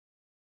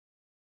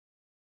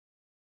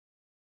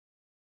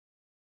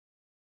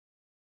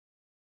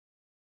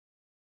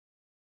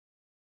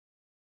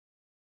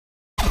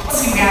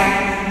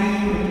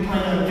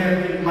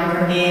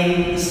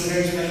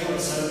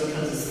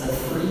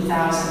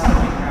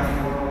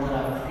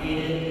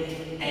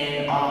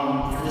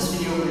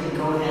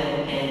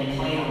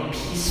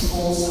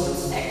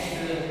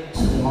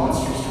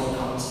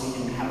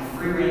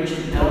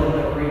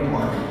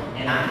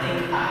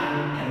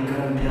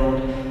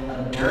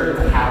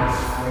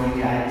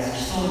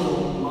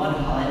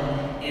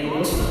it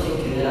looks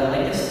really good. I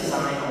like this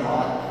design a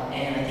lot,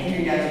 and I think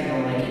you guys are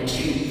going to like it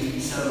too.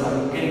 So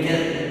I'm going to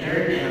get the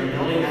dirt, and I'm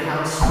building a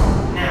house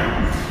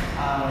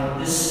now.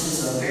 This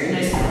is a very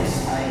nice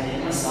house. I did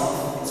it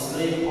myself. It's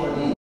really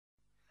important.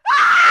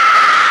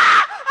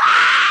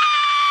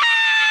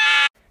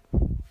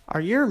 Are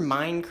your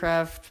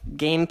Minecraft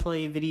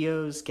gameplay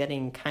videos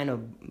getting kind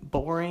of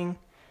boring?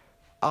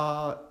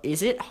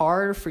 Is it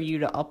hard for you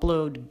to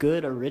upload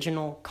good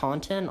original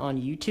content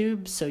on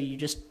YouTube, so you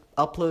just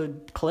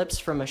upload clips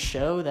from a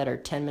show that are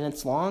 10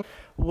 minutes long?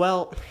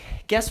 Well,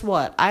 guess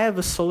what? I have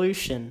a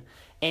solution,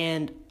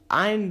 and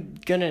I'm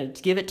gonna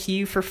give it to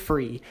you for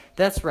free.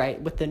 That's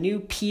right, with the new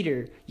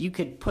Peter, you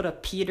could put a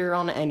Peter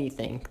on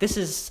anything.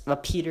 A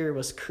Peter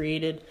was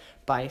created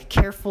by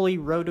carefully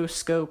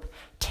rotoscope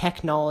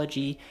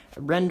technology,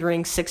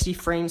 rendering 60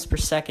 frames per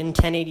second,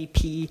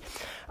 1080p,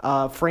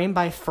 frame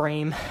by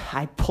frame.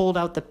 I pulled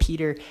out the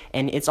Peter,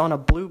 and it's on a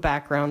blue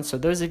background, so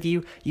those of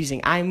you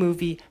using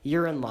iMovie,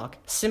 you're in luck.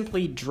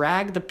 Simply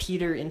drag the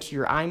Peter into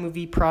your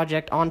iMovie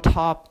project on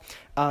top,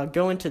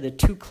 go into the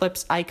 2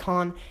 clips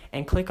icon,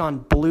 and click on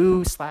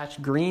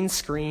blue/green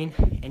screen,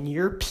 and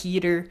your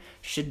Peter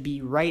should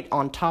be right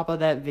on top of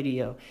that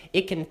video.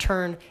 It can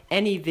turn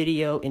any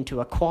video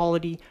into a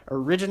quality,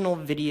 original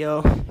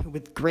video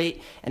with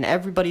great, and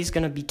everybody's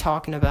going to be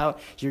talking about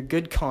your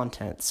good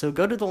content. So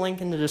go to the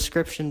link in the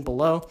description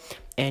below,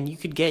 and you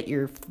could get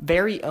your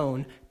very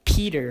own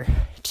Peter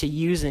to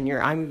use in your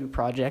iMovie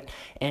project.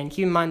 And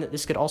keep in mind that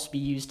this could also be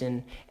used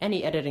in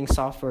any editing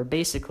software,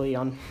 basically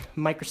on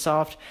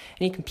Microsoft,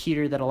 any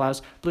computer that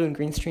allows blue and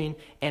green screen.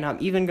 And I'm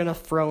even going to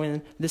throw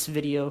in this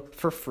video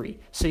for free.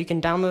 So you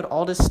can download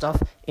all this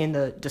stuff in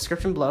the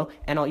description below,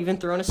 and I'll even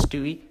throw in a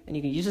Stewie, and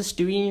you can use a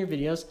Stewie in your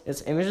videos.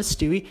 It's an image of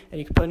Stewie, and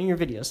you can put it in your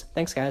videos.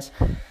 Thanks, guys.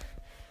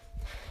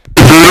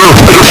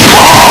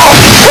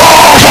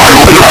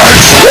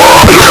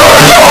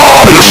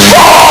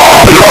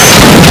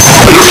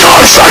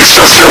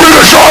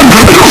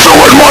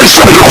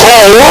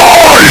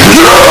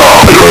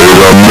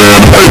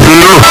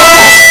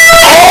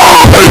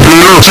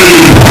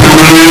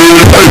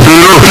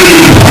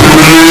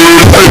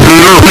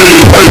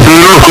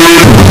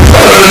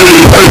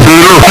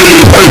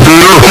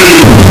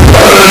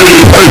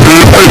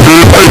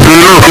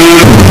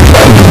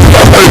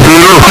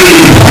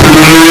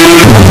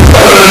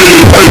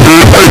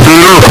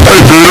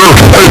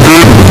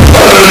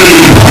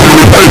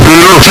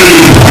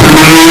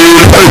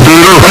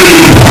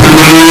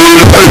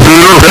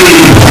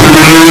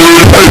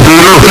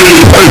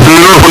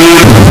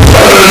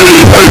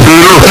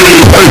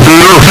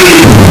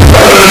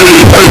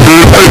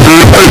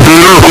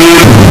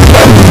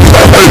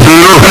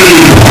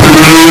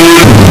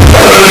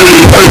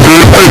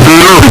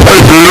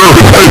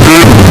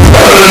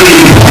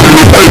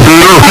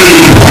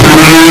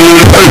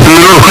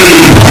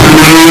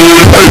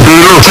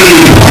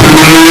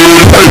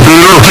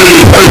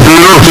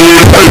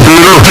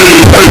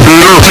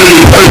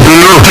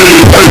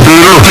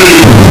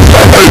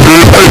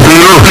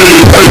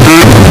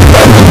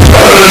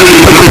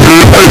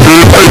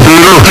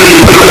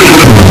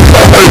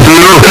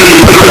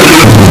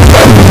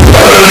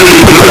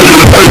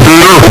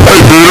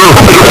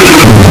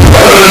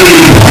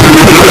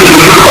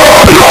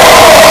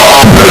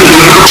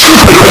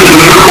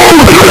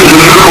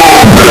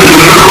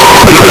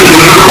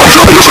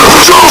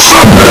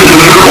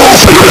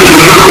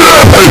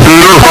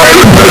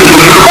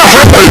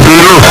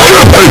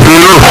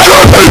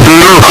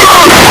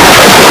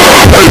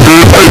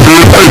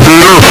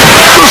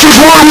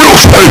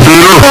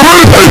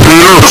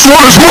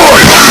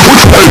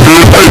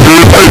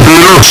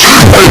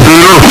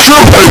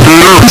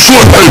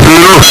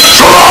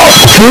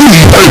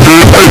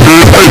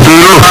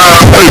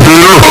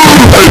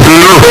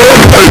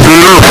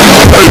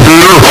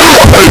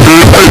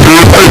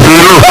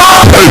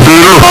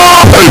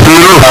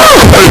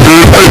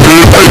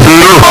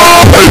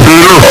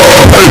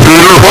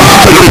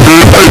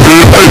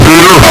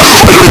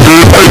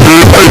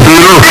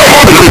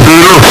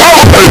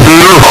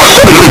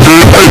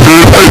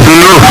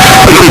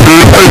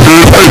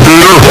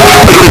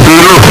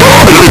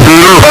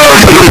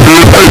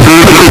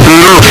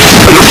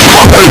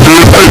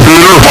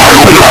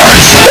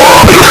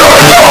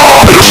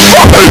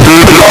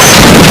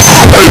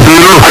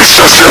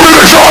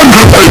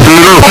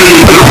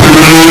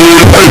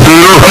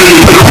 I